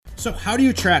So how do you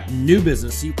attract new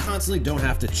business so you constantly don't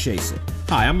have to chase it?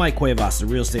 Hi, I'm Mike Cuevas, the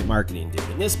Real Estate Marketing Dude,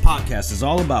 and this podcast is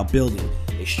all about building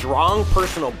a strong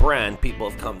personal brand people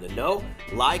have come to know,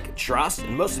 like, trust,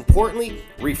 and most importantly,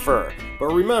 refer.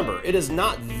 But remember, it is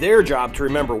not their job to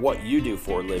remember what you do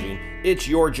for a living. It's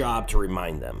your job to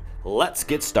remind them. Let's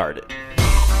get started.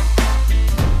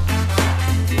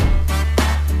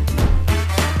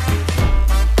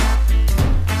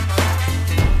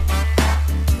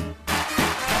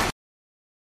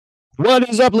 What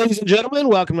is up, ladies and gentlemen?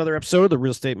 Welcome to another episode of the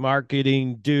Real Estate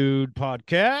Marketing Dude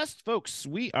podcast. Folks,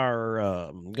 we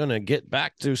are going to get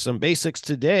back to some basics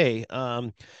today.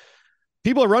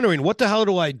 People are wondering, what the hell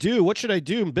do I do? What should I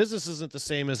do? Business isn't the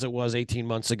same as it was 18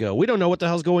 months ago. We don't know what the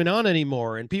hell's going on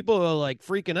anymore, and people are like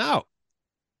freaking out.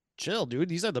 Chill, dude.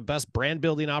 These are the best brand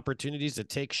building opportunities to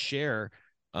take share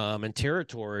and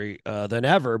territory than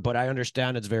ever, but I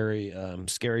understand it's very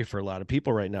scary for a lot of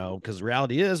people right now because the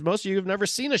reality is most of you have never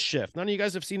seen a shift. None of you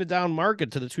guys have seen a down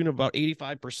market to the tune of about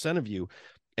 85% of you.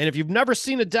 And if you've never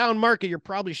seen a down market, you're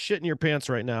probably shitting your pants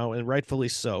right now, and rightfully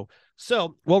so.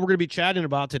 So what we're going to be chatting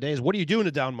about today is what do you do in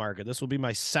a down market? This will be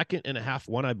my second and a half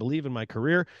one, I believe, in my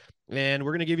career. And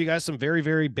we're going to give you guys some very,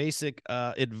 very basic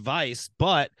advice,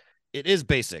 but it is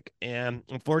basic. And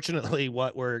unfortunately,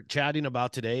 what we're chatting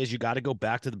about today is you got to go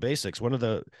back to the basics. One of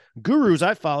the gurus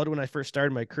I followed when I first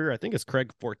started my career, I think it's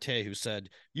Craig Forte, who said,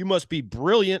 you must be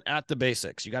brilliant at the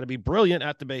basics. You got to be brilliant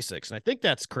at the basics. And I think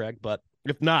that's Craig, but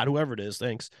if not, whoever it is,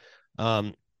 thanks.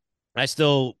 I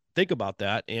still think about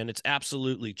that, and it's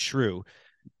absolutely true.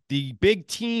 The big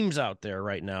teams out there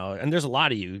right now, and there's a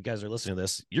lot of you guys are listening to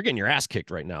this, you're getting your ass kicked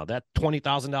right now. That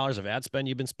 $20,000 of ad spend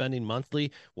you've been spending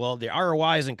monthly, well, the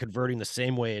ROI isn't converting the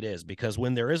same way it is, because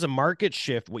when there is a market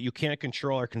shift, what you can't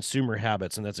control are consumer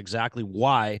habits. And that's exactly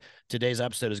why today's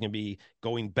episode is going to be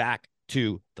going back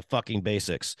to the fucking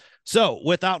basics. So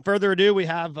without further ado, we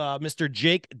have Mr.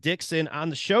 Jake Dixon on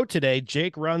the show today.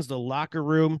 Jake runs the Locker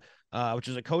Room, which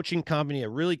is a coaching company, a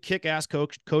really kick-ass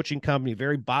coaching company,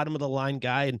 very bottom-of-the-line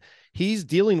guy, and he's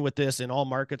dealing with this in all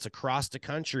markets across the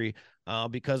country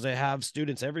because they have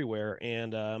students everywhere,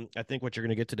 and I think what you're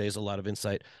going to get today is a lot of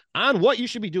insight on what you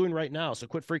should be doing right now. So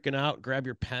quit freaking out, grab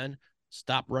your pen,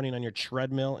 stop running on your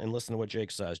treadmill, and listen to what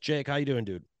Jake says. Jake, how you doing,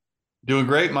 dude? Doing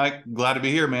great, Mike. Glad to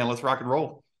be here, man. Let's rock and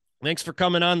roll. Thanks for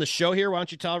coming on the show here. Why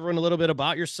don't you tell everyone a little bit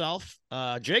about yourself?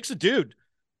 Jake's a dude.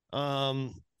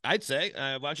 I'd say,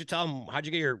 why don't you tell them,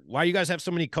 why you guys have so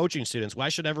many coaching students? Why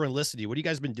should everyone listen to you? What have you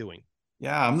guys been doing?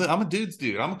 Yeah, I'm a dude's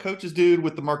dude. I'm a coach's dude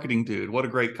with the marketing dude. What a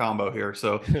great combo here.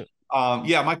 So,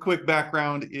 yeah, my quick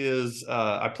background is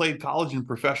I played college and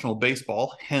professional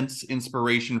baseball, hence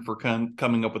inspiration for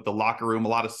coming up with the Locker Room. A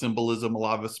lot of symbolism, a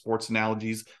lot of sports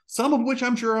analogies, some of which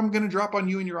I'm sure I'm going to drop on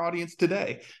you and your audience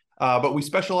today. But we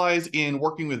specialize in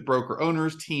working with broker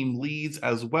owners, team leads,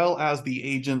 as well as the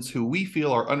agents who we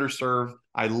feel are underserved.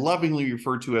 I lovingly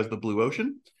refer to as the blue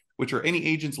ocean, which are any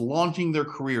agents launching their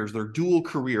careers, their dual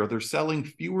career. They're selling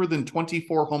fewer than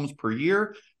 24 homes per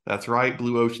year. That's right,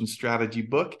 Blue Ocean strategy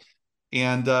book.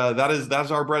 And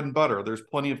that's our bread and butter. There's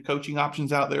plenty of coaching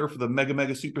options out there for the mega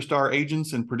superstar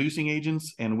agents and producing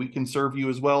agents, and we can serve you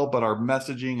as well. But our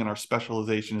messaging and our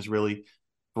specialization is really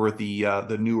for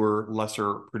the newer,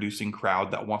 lesser producing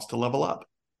crowd that wants to level up.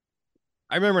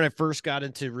 I remember when I first got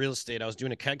into real estate, I was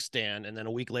doing a keg stand, and then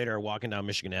a week later, walking down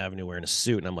Michigan Avenue wearing a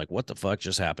suit, and I'm like, what the fuck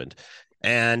just happened?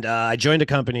 And I joined a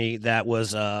company that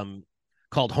was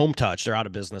called Home Touch. They're out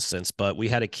of business since, but we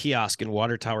had a kiosk in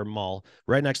Water Tower Mall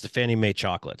right next to Fannie Mae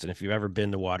Chocolates. And if you've ever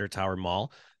been to Water Tower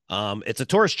Mall, it's a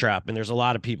tourist trap, and there's a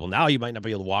lot of people. Now you might not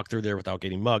be able to walk through there without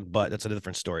getting mugged, but that's a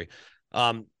different story.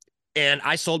 And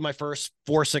I sold my first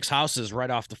 4 or 6 houses right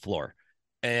off the floor.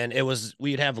 And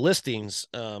we'd have listings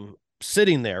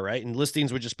sitting there, right? And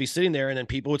listings would just be sitting there, and then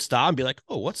people would stop and be like,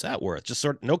 oh, what's that worth? Just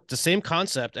sort of the same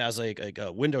concept as like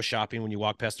a window shopping when you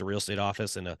walk past a real estate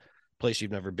office in a place you've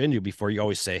never been to before. You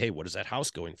always say, hey, what is that house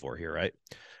going for here, right?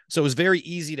 So it was very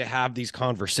easy to have these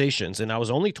conversations, and I was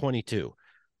only 22.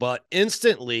 But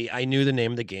instantly, I knew the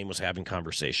name of the game was having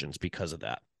conversations because of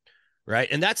that. Right.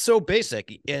 And that's so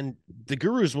basic. And the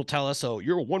gurus will tell us, oh,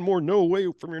 you're one more no away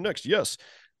from your next yes.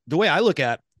 The way I look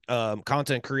at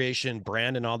content creation,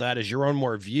 brand, and all that is you're one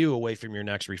more view away from your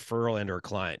next referral and or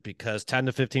client, because 10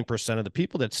 to 15% of the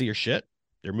people that see your shit,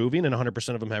 they're moving, and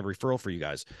 100% of them have referral for you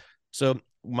guys. So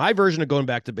my version of going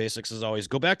back to basics is always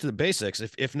go back to the basics.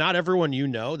 If not everyone you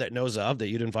know that knows of that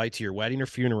you'd invite to your wedding or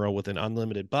funeral with an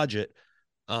unlimited budget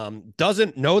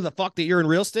doesn't know the fuck that you're in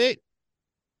real estate,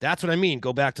 that's what I mean.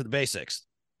 Go back to the basics.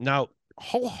 Now,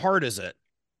 how hard is it?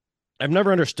 I've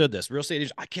never understood this. Real estate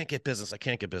agents, I can't get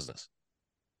business.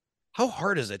 How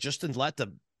hard is it just to let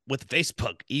the with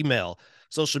Facebook, email,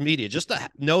 social media, just to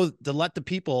know, to let the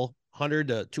people, 100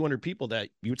 to 200 people that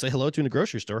you would say hello to in the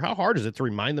grocery store, how hard is it to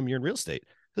remind them you're in real estate?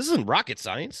 This isn't rocket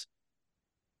science.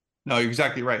 No, you're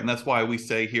exactly right. And that's why we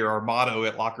say here our motto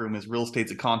at Locker Room is real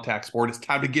estate's a contact sport. It's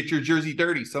time to get your jersey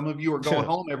dirty. Some of you are going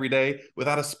home every day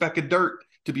without a speck of dirt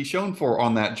to be shown for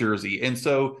on that jersey. And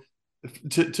so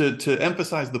to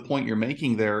emphasize the point you're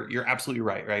making there, you're absolutely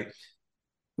right, right?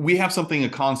 We have something, a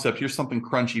concept, here's something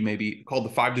crunchy maybe called the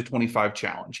 5 to 25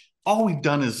 challenge. All we've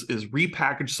done is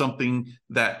repackage something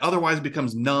that otherwise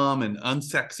becomes numb and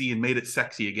unsexy and made it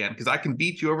sexy again. Because I can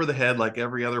beat you over the head like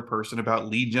every other person about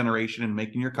lead generation and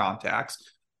making your contacts.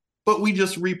 But we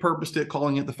just repurposed it,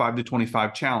 calling it the 5 to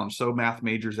 25 challenge. So math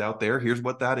majors out there, here's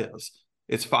what that is.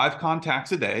 It's 5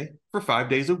 contacts a day for 5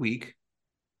 days a week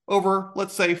over,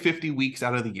 let's say, 50 weeks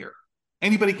out of the year.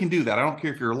 Anybody can do that. I don't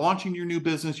care if you're launching your new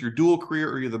business, your dual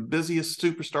career, or you're the busiest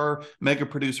superstar mega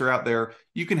producer out there.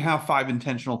 You can have 5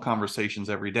 intentional conversations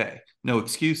every day. No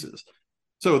excuses.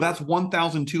 So that's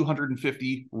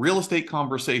 1,250 real estate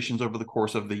conversations over the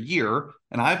course of the year.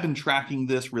 And I've been tracking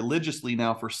this religiously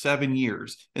now for 7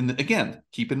 years. And again,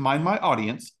 keep in mind my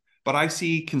audience, but I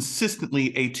see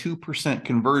consistently a 2%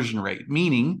 conversion rate,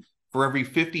 meaning for every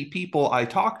 50 people I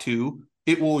talk to,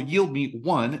 it will yield me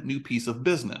 1 new piece of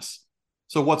business.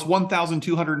 So what's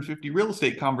 1,250 real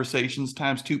estate conversations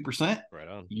times 2%? Right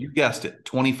on. You guessed it,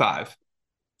 25.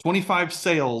 25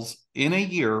 sales in a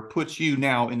year puts you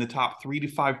now in the top 3 to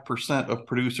 5% of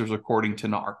producers according to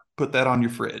NAR. Put that on your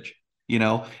fridge, you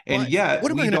know? And yet,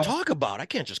 what am I going to talk about? I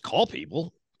can't just call people.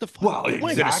 What the fuck? Well,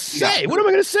 what exactly. am I going to say? What am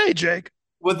I going to say, Jake?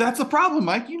 Well, that's a problem,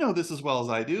 Mike. You know this as well as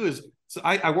I do. Is so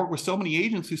I work with so many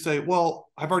agents who say, well,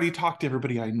 I've already talked to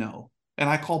everybody I know. And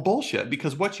I call bullshit,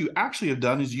 because what you actually have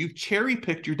done is you've cherry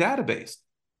picked your database.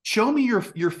 Show me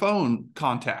your phone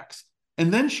contacts,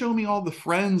 and then show me all the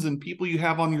friends and people you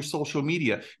have on your social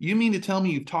media. You mean to tell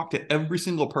me you've talked to every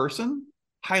single person?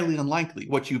 Highly unlikely.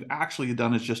 What you've actually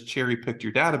done is just cherry picked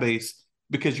your database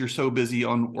because you're so busy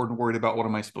on or worried about what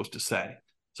am I supposed to say.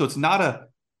 So it's not a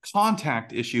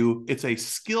contact issue. It's a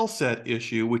skill set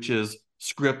issue, which is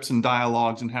scripts and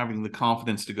dialogues and having the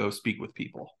confidence to go speak with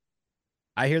people.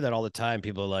 I hear that all the time.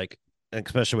 People are like,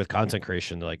 especially with content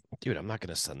creation, they're like, dude, I'm not going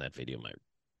to send that video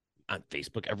on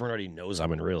Facebook. Everyone already knows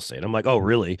I'm in real estate. I'm like, oh,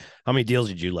 really? How many deals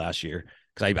did you do last year?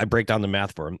 Because I break down the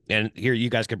math for them. And here, you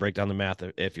guys can break down the math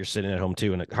if you're sitting at home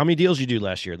too. And how many deals you do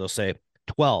last year? They'll say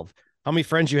 12. How many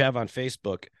friends you have on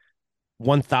Facebook?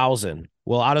 1,000.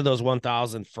 Well, out of those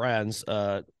 1,000 friends,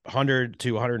 100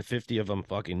 to 150 of them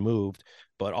fucking moved,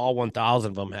 but all 1,000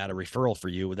 of them had a referral for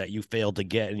you that you failed to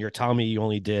get. And you're telling me you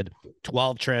only did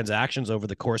 12 transactions over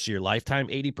the course of your lifetime.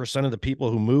 80% of the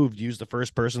people who moved used the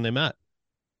first person they met.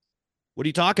 What are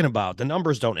you talking about? The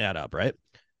numbers don't add up, right?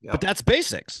 Yep. But that's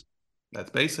basics. That's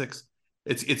basics.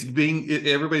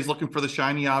 Everybody's looking for the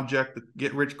shiny object, the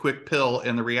get rich quick pill.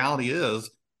 And the reality is,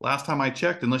 last time I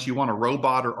checked, unless you want a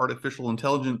robot or artificial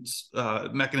intelligence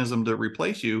mechanism to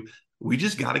replace you, we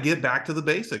just got to get back to the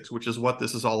basics, which is what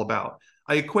this is all about.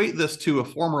 I equate this to a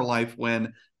former life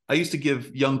when I used to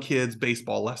give young kids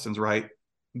baseball lessons, right?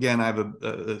 Again, I have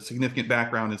a significant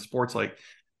background in sports,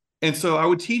 and so I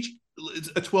would teach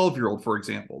a 12-year-old, for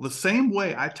example, the same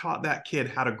way I taught that kid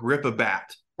how to grip a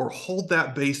bat or hold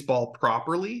that baseball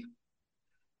properly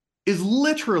is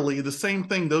literally the same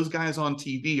thing those guys on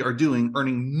TV are doing,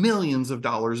 earning millions of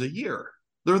dollars a year.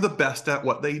 They're the best at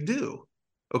what they do.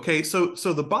 Okay, so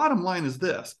the bottom line is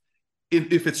this.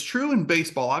 If it's true in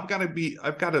baseball, I've got to be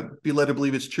led to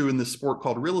believe it's true in this sport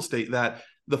called real estate, that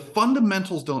the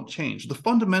fundamentals don't change. The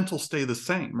fundamentals stay the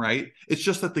same, right? It's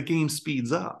just that the game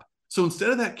speeds up. So instead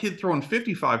of that kid throwing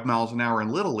 55 miles an hour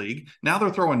in Little League, now they're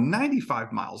throwing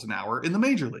 95 miles an hour in the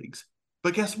major leagues.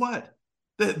 But guess what?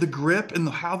 The grip and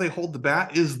how they hold the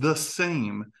bat is the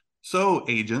same. So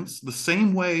agents, the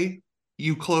same way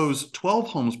you close 12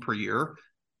 homes per year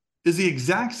is the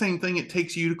exact same thing it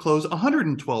takes you to close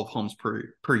 112 homes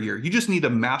per year. You just need to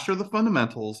master the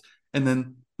fundamentals and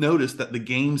then notice that the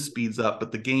game speeds up,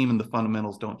 but the game and the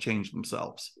fundamentals don't change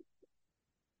themselves.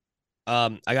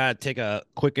 I gotta take a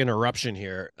quick interruption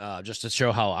here, just to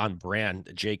show how on brand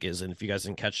Jake is. And if you guys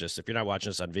didn't catch this, if you're not watching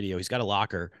this on video, he's got a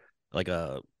locker, like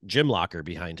a gym locker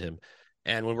behind him.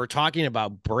 And when we're talking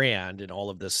about brand and all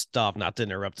of this stuff, not to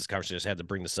interrupt this conversation, I just had to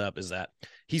bring this up, is that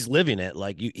he's living it.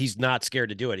 Like he's not scared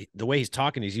to do it. The way he's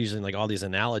talking, he's using like all these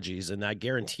analogies. And I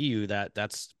guarantee you that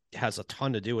has a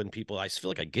ton to do with people. I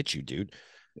feel like I get you, dude,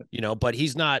 but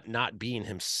he's not being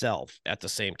himself at the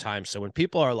same time. So when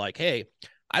people are like, hey,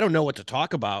 I don't know what to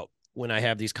talk about when I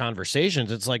have these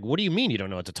conversations, it's like, what do you mean you don't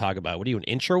know what to talk about? What are you, an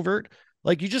introvert?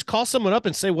 Like, you just call someone up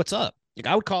and say, what's up? Like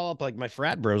I would call up like my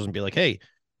frat bros and be like, "Hey,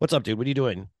 what's up, dude? What are you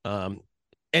doing?"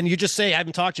 And you just say, "I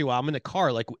haven't talked to you while I'm in the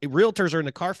car." Like realtors are in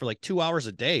the car for like 2 hours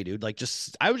a day, dude. Like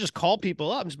just I would just call people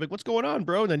up and just be like, "What's going on,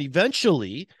 bro?" And then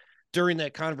eventually, during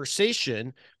that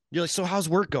conversation, you're like, "So how's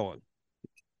work going?"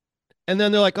 And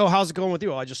then they're like, "Oh, how's it going with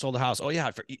you?" "Oh, I just sold a house." "Oh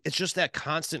yeah." It's just that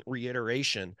constant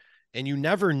reiteration, and you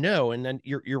never know. And then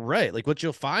you're right. Like what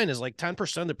you'll find is like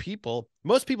 10% of the people,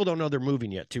 most people don't know they're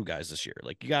moving yet, too, guys, this year.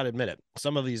 Like you got to admit it.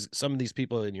 Some of these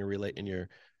people in your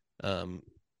um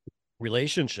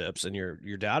relationships and your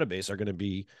database are going to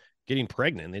be getting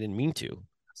pregnant. They didn't mean to,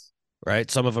 right?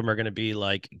 Some of them are going to be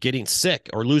like getting sick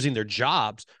or losing their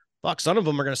jobs. Fuck, some of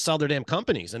them are going to sell their damn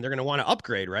companies and they're going to want to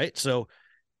upgrade, right? So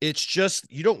it's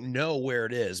just you don't know where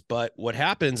it is. But what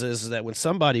happens is that when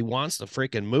somebody wants to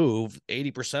freaking move,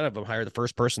 80% of them hire the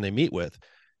first person they meet with.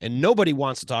 And nobody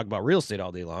wants to talk about real estate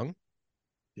all day long.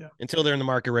 Yeah. Until they're in the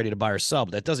market ready to buy or sell.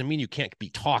 But that doesn't mean you can't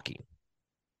be talking.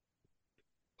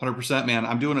 100%, man.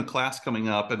 I'm doing a class coming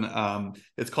up, and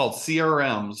it's called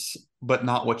CRMs, but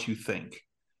not what you think.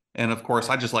 And of course,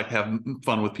 I just like to have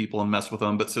fun with people and mess with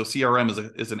them. But so CRM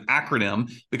is an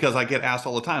acronym because I get asked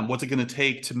all the time, what's it going to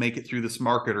take to make it through this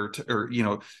market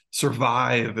or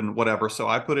survive and whatever. So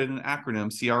I put it in an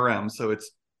acronym, CRM. So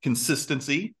it's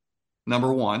consistency.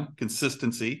 Number one,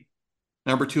 consistency.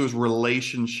 Number two is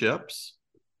relationships.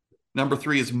 Number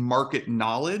three is market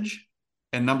knowledge.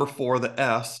 And number four, the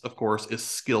S, of course, is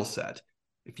skill set.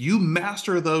 If you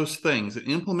master those things and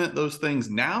implement those things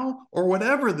now or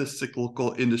whatever this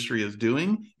cyclical industry is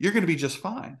doing, you're going to be just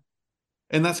fine.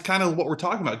 And that's kind of what we're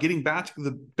talking about, getting back to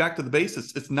the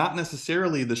basics. It's not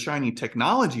necessarily the shiny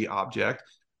technology object.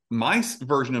 My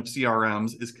version of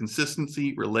CRMs is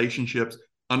consistency, relationships,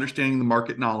 understanding the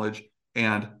market knowledge,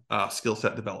 and skill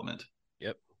set development.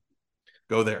 Yep.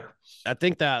 Go there. I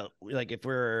think that like if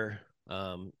we're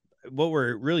what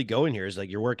we're really going here is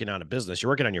like you're working on a business,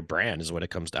 you're working on your brand is what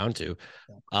it comes down to.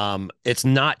 It's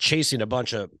not chasing a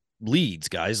bunch of leads,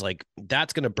 guys. Like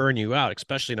that's going to burn you out,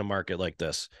 especially in a market like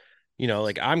this.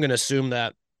 Like I'm going to assume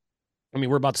that, I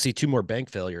mean, we're about to see 2 more bank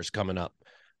failures coming up.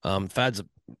 Fed's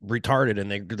retarded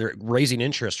and they're raising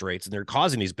interest rates and they're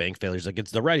causing these bank failures. Like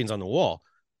it's the writing's on the wall.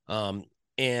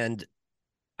 And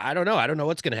I don't know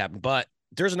what's going to happen, but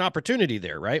there's an opportunity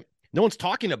there, right? No one's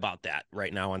talking about that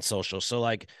right now on social. So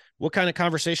like, what kind of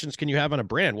conversations can you have on a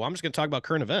brand? Well, I'm just going to talk about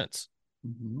current events.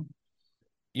 Mm-hmm.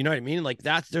 You know what I mean? Like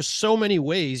there's so many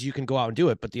ways you can go out and do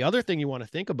it. But the other thing you want to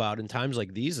think about in times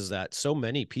like these is that so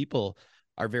many people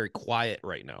are very quiet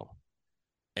right now.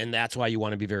 And that's why you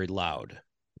want to be very loud.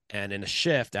 And in a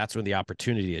shift, that's when the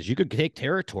opportunity is. You could take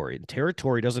territory.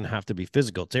 Territory doesn't have to be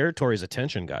physical. Territory is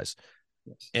attention, guys.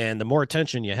 Yes. And the more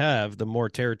attention you have, the more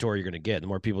territory you're going to get. The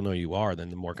more people know you are, then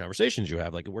the more conversations you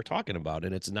have, like we're talking about.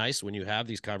 And it's nice when you have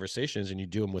these conversations and you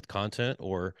do them with content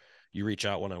or you reach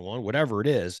out one-on-one, whatever it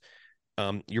is.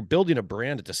 You're building a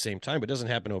brand at the same time, but it doesn't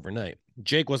happen overnight.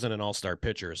 Jake wasn't an all-star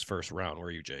pitcher his first round.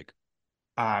 Were you, Jake?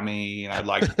 I mean, I'd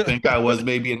like to think I was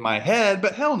maybe in my head,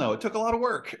 but hell no, it took a lot of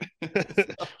work,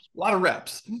 a lot of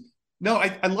reps. No,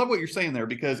 I love what you're saying there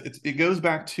because it goes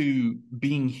back to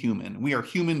being human. We are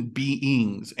human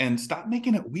beings and stop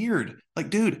making it weird. Like,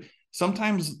 dude,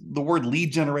 sometimes the word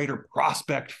lead generator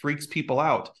prospect freaks people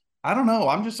out. I don't know.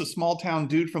 I'm just a small town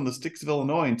dude from the sticks of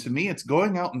Illinois. And to me, it's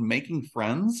going out and making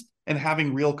friends and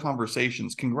having real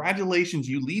conversations. Congratulations,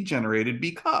 you lead generated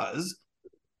because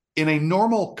in a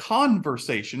normal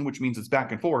conversation, which means it's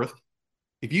back and forth,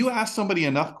 if you ask somebody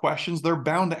enough questions, they're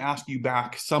bound to ask you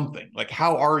back something like,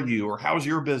 how are you? Or how's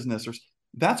your business? Or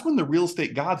that's when the real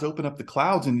estate gods open up the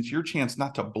clouds and it's your chance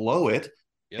not to blow it.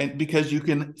 Yep. And because you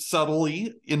can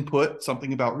subtly input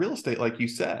something about real estate, like you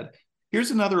said. Here's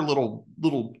another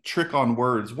little trick on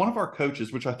words. One of our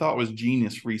coaches, which I thought was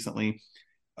genius recently,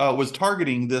 was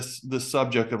targeting this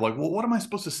subject of like, well, what am I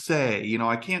supposed to say?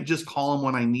 I can't just call him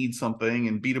when I need something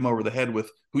and beat him over the head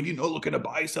with who do you know looking to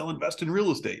buy, sell, invest in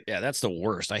real estate. Yeah, that's the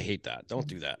worst. I hate that. Don't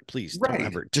do that. Please don't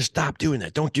ever just stop doing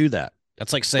that. Don't do that.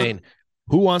 That's like saying,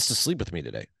 who wants to sleep with me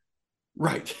today?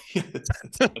 Right.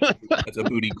 That's a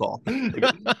booty call.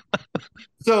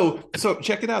 So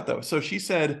check it out though. So she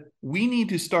said, we need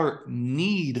to start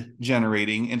need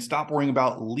generating and stop worrying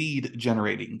about lead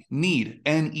generating. Need,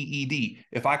 N-E-E-D.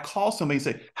 If I call somebody and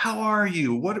say, how are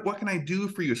you? What can I do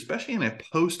for you? Especially in a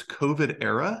post-COVID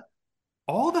era,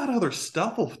 all that other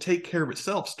stuff will take care of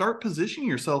itself. Start positioning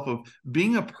yourself of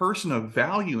being a person of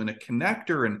value and a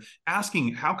connector and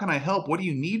asking, how can I help? What do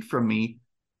you need from me?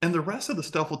 And the rest of the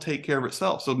stuff will take care of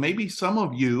itself. So maybe some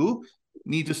of you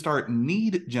need to start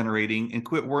need generating and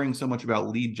quit worrying so much about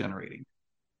lead generating.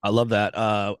 I love that.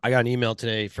 I got an email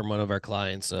today from one of our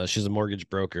clients. She's a mortgage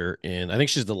broker, and I think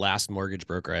she's the last mortgage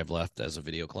broker I have left as a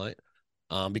video client.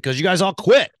 Because you guys all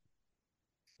quit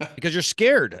because you're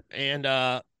scared.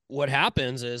 And what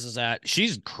happens is that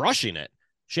she's crushing it.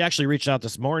 She actually reached out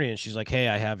this morning and she's like, "Hey,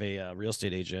 I have a real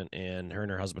estate agent, and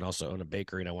her husband also own a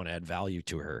bakery, and I want to add value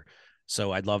to her.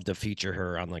 So I'd love to feature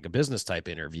her on like a business type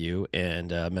interview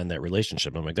and mend that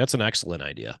relationship." I'm like, "That's an excellent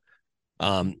idea."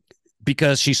 Um,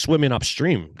 because she's swimming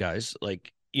upstream, guys.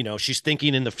 Like, she's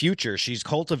thinking in the future, she's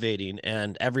cultivating,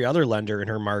 and every other lender in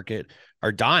her market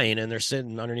are dying and they're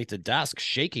sitting underneath the desk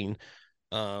shaking,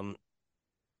 um,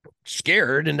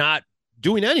 scared and not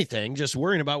doing anything, just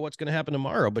worrying about what's going to happen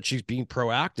tomorrow. But she's being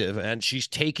proactive and she's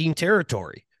taking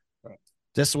territory. Right.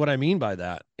 That's what I mean by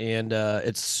that. And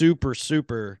it's super,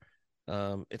 super,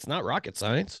 it's not rocket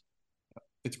science.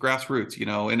 It's grassroots,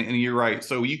 and you're right.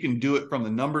 So you can do it from the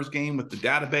numbers game with the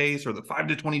database or the 5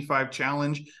 to 25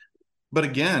 challenge. But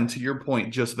again, to your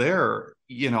point just there,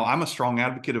 I'm a strong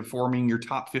advocate of forming your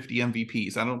top 50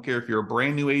 MVPs. I don't care if you're a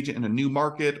brand new agent in a new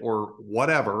market or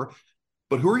whatever,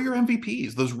 but who are your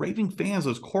MVPs? Those raving fans,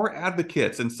 those core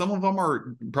advocates. And some of them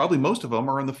are, probably most of them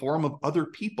are in the form of other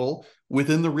people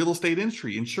within the real estate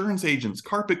industry, insurance agents,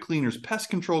 carpet cleaners,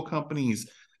 pest control companies,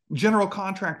 general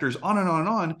contractors, on and on and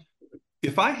on.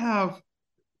 If I have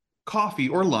coffee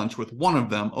or lunch with one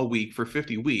of them a week for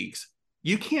 50 weeks,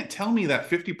 you can't tell me that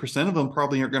 50% of them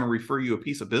probably aren't going to refer you a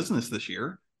piece of business this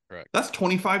year. Correct. That's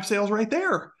 25 sales right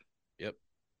there. Yep.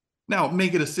 Now,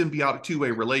 make it a symbiotic two-way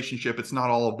relationship. It's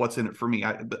not all of what's in it for me.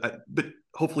 But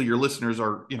hopefully your listeners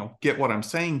are, get what I'm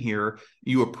saying here.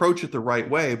 You approach it the right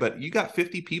way, but you got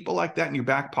 50 people like that in your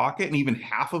back pocket, and even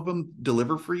half of them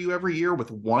deliver for you every year with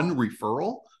one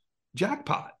referral.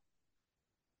 Jackpot.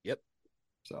 Yep.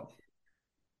 So,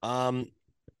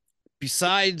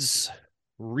 besides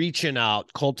reaching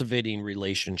out, cultivating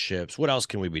relationships, what else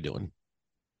can we be doing?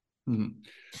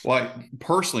 Well,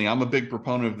 personally, I'm a big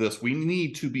proponent of this. We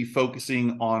need to be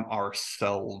focusing on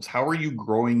ourselves. How are you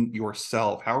growing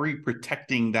yourself? How are you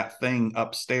protecting that thing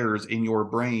upstairs in your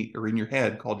brain or in your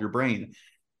head called your brain?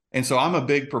 And so I'm a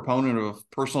big proponent of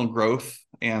personal growth.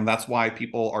 And that's why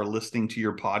people are listening to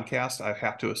your podcast. I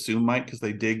have to assume, Mike, because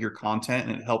they dig your content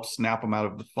and it helps snap them out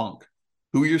of the funk.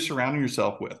 Who you're surrounding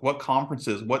yourself with, what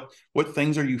conferences, what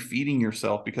things are you feeding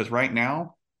yourself? Because right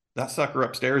now, that sucker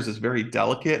upstairs is very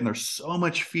delicate, and there's so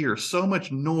much fear, so much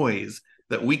noise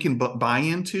that we can buy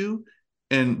into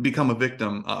and become a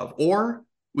victim of. Or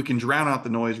we can drown out the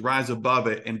noise, rise above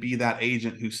it, and be that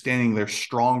agent who's standing there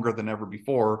stronger than ever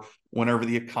before whenever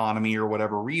the economy or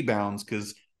whatever rebounds.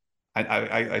 Because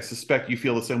I suspect you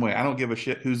feel the same way. I don't give a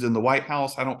shit who's in the White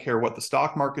House. I don't care what the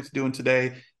stock market's doing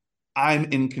today. I'm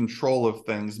in control of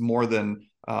things more than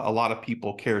a lot of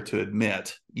people care to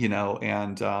admit,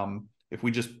 and if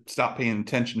we just stop paying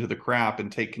attention to the crap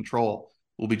and take control,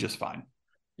 we'll be just fine.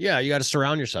 Yeah, you got to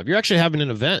surround yourself. You're actually having an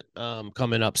event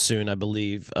coming up soon, I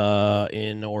believe,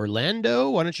 in Orlando.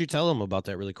 Why don't you tell them about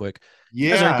that really quick? Yeah.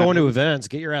 You guys aren't going to events.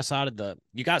 Get your ass out of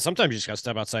sometimes you just got to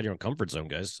step outside your own comfort zone,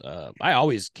 guys. I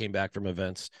always came back from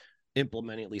events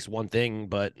implementing at least one thing,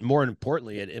 but more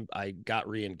importantly, I got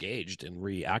re-engaged and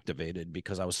reactivated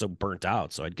because I was so burnt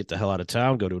out. So I'd get the hell out of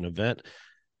town, go to an event,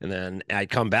 and then I'd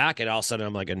come back and all of a sudden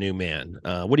I'm like a new man.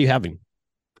 What are you having?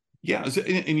 Yeah,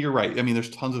 and you're right. I mean,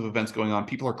 there's tons of events going on.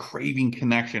 People are craving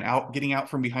connection, getting out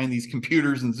from behind these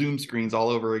computers and Zoom screens all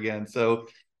over again. So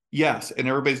yes, and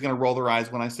everybody's going to roll their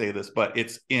eyes when I say this, but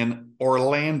it's in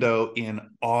Orlando in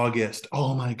August.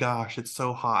 Oh my gosh, it's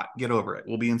so hot. Get over it.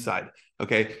 We'll be inside.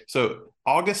 Okay, so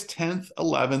August 10th,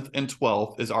 11th, and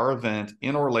 12th is our event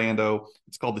in Orlando.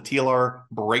 It's called the TLR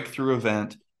Breakthrough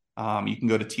Event. You can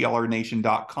go to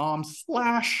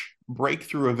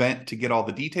tlrnation.com/breakthrough event to get all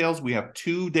the details. We have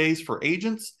 2 days for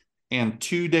agents and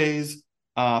 2 days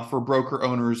for broker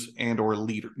owners and or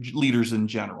leaders in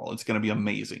general. It's going to be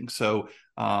amazing. So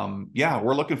yeah,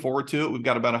 we're looking forward to it. We've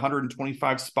got about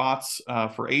 125 spots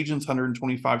for agents,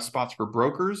 125 spots for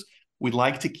brokers. We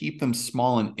like to keep them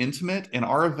small and intimate, and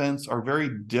our events are very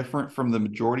different from the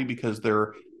majority because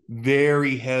they're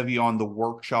very heavy on the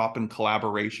workshop and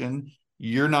collaboration.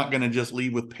 You're not going to just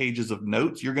leave with pages of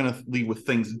notes. You're going to leave with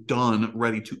things done,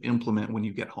 ready to implement when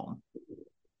you get home.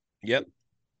 Yep.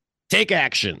 Take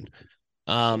action.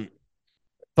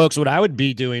 Folks, what I would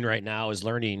be doing right now is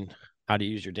learning how to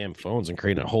use your damn phones and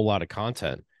creating a whole lot of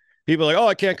content. People are like, oh,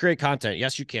 I can't create content.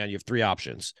 Yes, you can. You have 3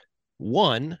 options.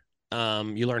 1,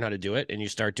 you learn how to do it and you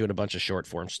start doing a bunch of short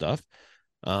form stuff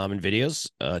and videos.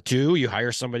 2, you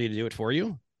hire somebody to do it for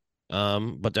you.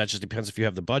 But that just depends if you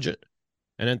have the budget.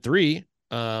 And then 3,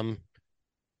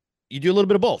 you do a little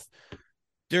bit of both.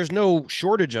 there's no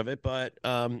shortage of it, but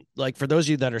like for those of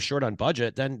you that are short on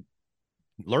budget, then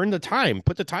learn the time,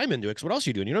 put the time into it. Because what else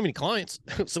are you doing? You don't have any clients.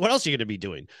 So what else are you going to be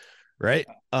doing? Right.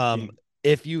 Yeah.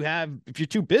 If you're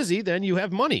too busy, then you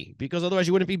have money, because otherwise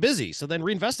you wouldn't be busy. So then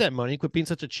reinvest that money. Quit being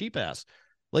such a cheap ass.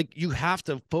 Like, you have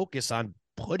to focus on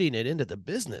putting it into the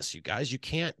business, you guys. You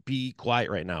can't be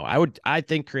quiet right now. I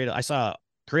think create a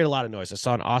lot of noise. I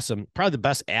saw an awesome, probably the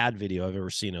best ad video I've ever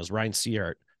seen. It was Ryan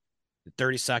Seahart,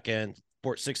 30-second,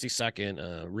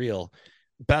 60-second reel.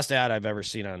 Best ad I've ever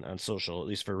seen on social, at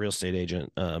least for real estate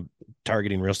agent,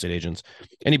 targeting real estate agents.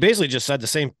 And he basically just said the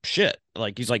same shit.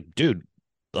 Like, he's like, dude,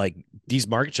 like, these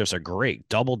market shifts are great.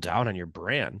 Double down on your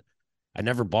brand. I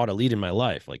never bought a lead in my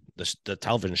life. Like, the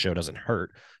television show doesn't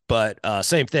hurt, but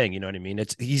same thing. You know what I mean?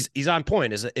 He's on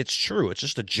point. It's true. It's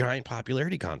just a giant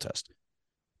popularity contest.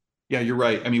 Yeah, you're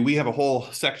right. I mean, we have a whole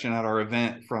section at our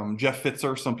event from Jeff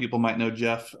Fitzer. Some people might know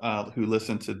Jeff who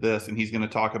listened to this, and he's going to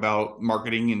talk about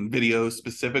marketing and videos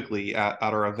specifically at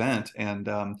our event. And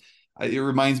it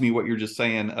reminds me what you're just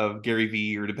saying of Gary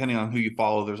Vee, or depending on who you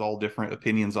follow, there's all different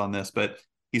opinions on this, but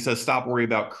he says, stop worrying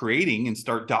about creating and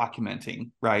start documenting.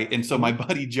 Right. And so my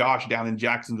buddy Josh down in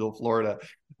Jacksonville, Florida,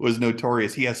 was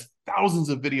notorious. He has thousands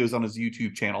of videos on his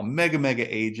YouTube channel, mega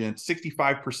agent.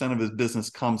 65% of his business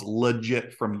comes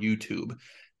legit from YouTube.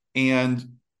 And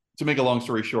to make a long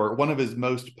story short, one of his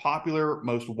most popular,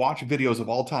 most watched videos of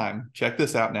all time, check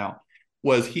this out now,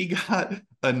 was he got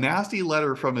a nasty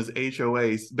letter from his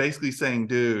HOA basically saying,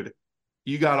 dude,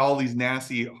 you got all these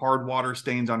nasty hard water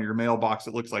stains on your mailbox.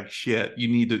 It looks like shit. You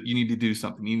need to do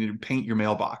something. You need to paint your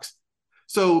mailbox.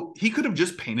 So he could have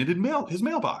just painted his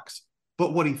mailbox.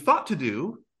 But what he thought to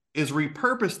do is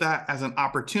repurpose that as an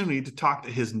opportunity to talk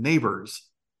to his neighbors,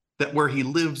 that where he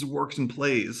lives, works, and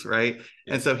plays, right?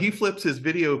 Yeah. And so he flips his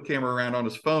video camera around on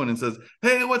his phone and says,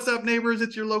 hey, what's up, neighbors?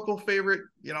 It's your local favorite,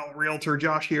 realtor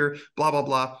Josh here, blah, blah,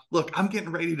 blah. Look, I'm getting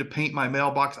ready to paint my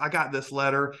mailbox. I got this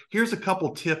letter. Here's a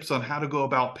couple tips on how to go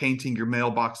about painting your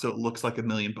mailbox so it looks like $1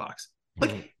 million.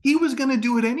 Like, he was going to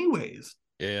do it anyways.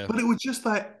 Yeah. But it was just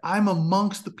that I'm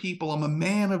amongst the people. I'm a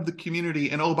man of the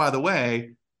community. And oh, by the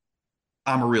way,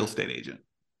 I'm a real estate agent.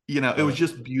 It was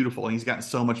just beautiful. And he's gotten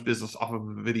so much business off of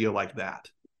a video like that.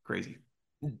 Crazy.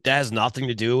 That has nothing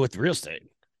to do with real estate.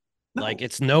 No. Like,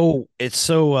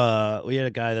 we had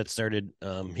a guy that started,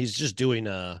 he's just doing,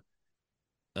 and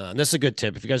this is a good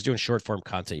tip. If you guys are doing short form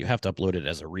content, you have to upload it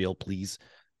as a reel, please.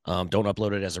 Don't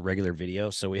upload it as a regular video.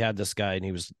 So we had this guy, and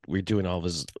we were doing all of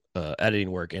his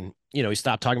editing work, and he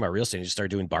stopped talking about real estate and just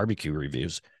started doing barbecue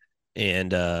reviews.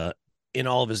 And in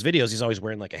all of his videos, he's always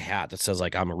wearing like a hat that says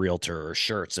like I'm a realtor, or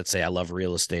shirts that say I love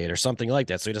real estate or something like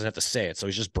that. So he doesn't have to say it. So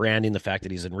he's just branding the fact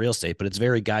that he's in real estate, but it's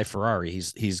very Guy Ferrari.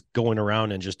 He's going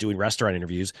around and just doing restaurant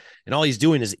interviews, and all he's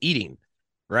doing is eating.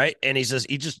 Right. And he's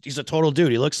a total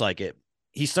dude. He looks like it.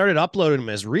 He started uploading them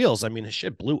as reels. I mean, his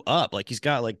shit blew up. Like, he's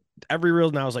got like every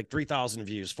reel now is like 3,000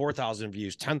 views, 4,000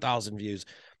 views, 10,000 views.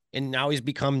 And now he's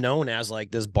become known as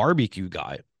like this barbecue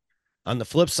guy. On the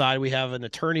flip side, we have an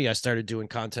attorney I started doing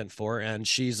content for, and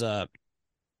she's a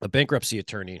bankruptcy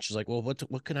attorney. And she's like, well,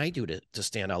 what can I do to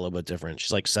stand out a little bit different?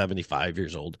 She's like 75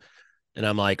 years old. And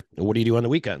I'm like, what do you do on the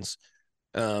weekends?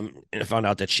 And I found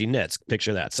out that she knits.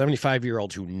 Picture that,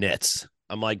 75-year-old who knits.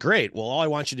 I'm like, great. Well, all I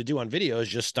want you to do on video is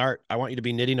just I want you to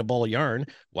be knitting a ball of yarn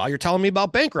while you're telling me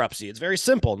about bankruptcy. It's very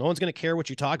simple. No one's going to care what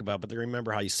you talk about, but they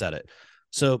remember how you said it.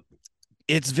 So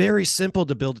it's very simple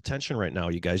to build attention right now,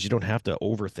 you guys. You don't have to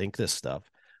overthink this stuff,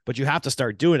 but you have to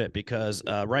start doing it, because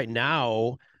right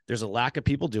now there's a lack of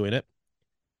people doing it.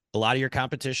 A lot of your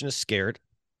competition is scared.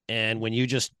 And when you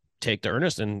just take the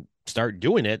earnest and start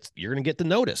doing it, you're going to get the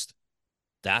noticed.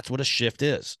 That's what a shift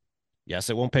is. Yes,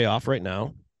 it won't pay off right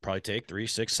now. Probably take 3,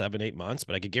 6, 7, 8 months,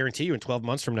 but I could guarantee you in 12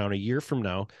 months from now and a year from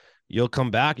now, you'll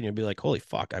come back and you'll be like, holy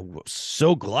fuck, I was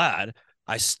so glad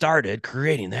I started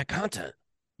creating that content.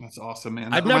 That's awesome,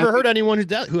 man. I've never heard anyone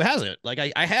who hasn't. Like,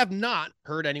 I have not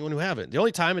heard anyone who haven't. The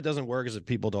only time it doesn't work is if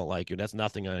people don't like you. That's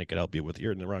nothing I could help you with.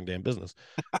 You're in the wrong damn business.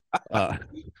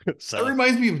 So it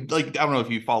reminds me of, like, I don't know if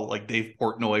you follow like Dave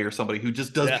Portnoy or somebody who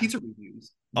just does pizza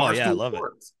reviews. Oh yeah, I love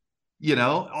it.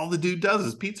 All the dude does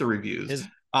is pizza reviews.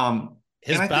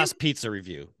 His best pizza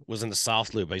review was in the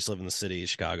South Loop. I used to live in the city of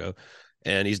Chicago,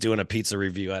 and he's doing a pizza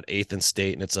review at 8th and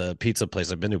State, and it's a pizza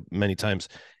place I've been to many times.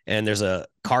 And there's a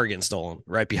car getting stolen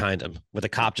right behind him with a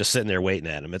cop just sitting there waiting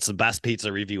at him. It's the best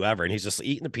pizza review ever. And he's just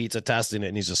eating the pizza, testing it.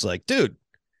 And he's just like, dude,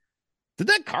 did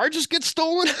that car just get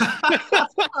stolen?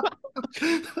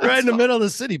 Right in the middle of the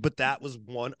city. But that was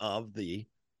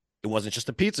it wasn't just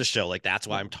a pizza show. Like, that's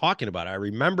why I'm talking about it. I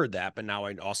remembered that, but now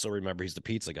I also remember he's the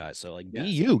pizza guy. So, like, be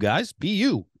you guys, be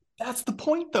you. That's the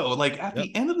point, though. Like, at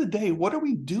the end of the day, what are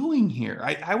we doing here?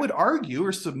 I would argue,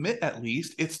 or submit at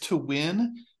least, it's to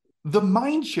win the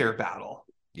mind share battle.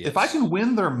 Yes. If I can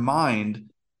win their mind,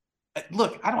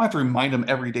 look, I don't have to remind them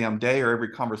every damn day or every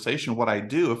conversation what I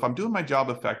do. If I'm doing my job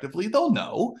effectively, they'll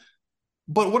know.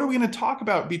 But what are we going to talk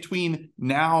about between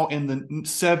now and the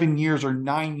 7 years or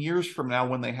 9 years from now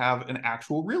when they have an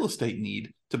actual real estate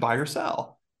need to buy or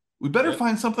sell? We better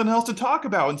find something else to talk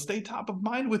about and stay top of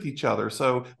mind with each other.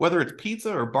 So whether it's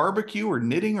pizza or barbecue or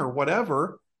knitting or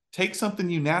whatever, take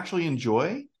something you naturally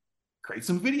enjoy, create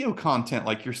some video content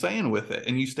like you're saying with it,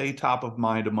 and you stay top of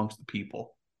mind amongst the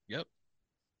people. Yep.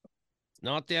 It's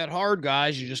not that hard,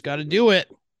 guys. You just got to do it.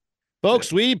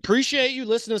 Folks, we appreciate you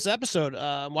listening to this episode.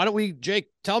 Why don't we,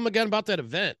 Jake, tell them again about that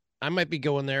event? I might be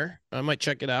going there. I might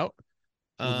check it out.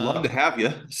 We'd love to have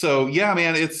you. So yeah,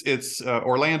 man, it's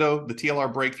Orlando, the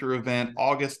TLR Breakthrough event,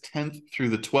 August 10th through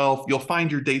the 12th. You'll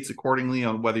find your dates accordingly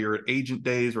on whether you're at agent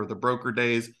days or the broker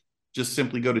days. Just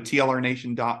simply go to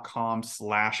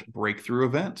tlrnation.com/breakthrough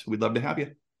event. We'd love to have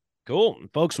you. Cool.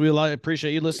 Folks, we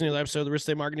appreciate you listening to the episode of the Real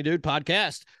Estate Marketing Dude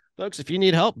podcast. Folks, if you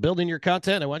need help building your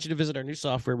content, I want you to visit our new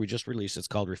software we just released. It's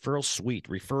called Referral Suite,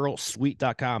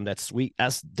 referralsuite.com. That's sweet,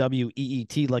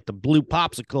 SWEET, like the blue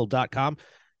popsicle.com.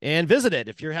 And visit it.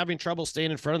 If you're having trouble staying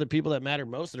in front of the people that matter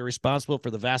most, that are responsible for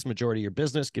the vast majority of your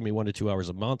business, give me 1 to 2 hours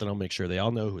a month, and I'll make sure they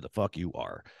all know who the fuck you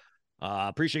are.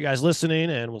 Appreciate you guys listening,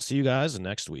 and we'll see you guys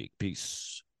next week.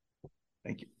 Peace.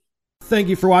 Thank you. Thank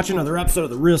you for watching another episode of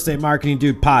the Real Estate Marketing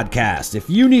Dude podcast. If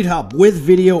you need help with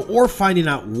video or finding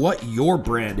out what your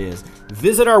brand is,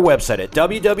 visit our website at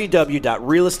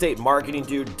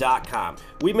www.realestatemarketingdude.com.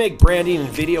 We make branding and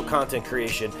video content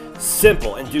creation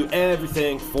simple and do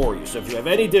everything for you. So if you have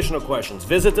any additional questions,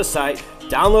 visit the site,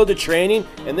 download the training,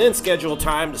 and then schedule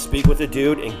time to speak with a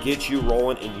dude and get you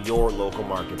rolling in your local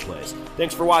marketplace.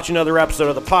 Thanks for watching another episode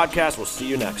of the podcast. We'll see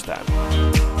you next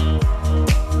time.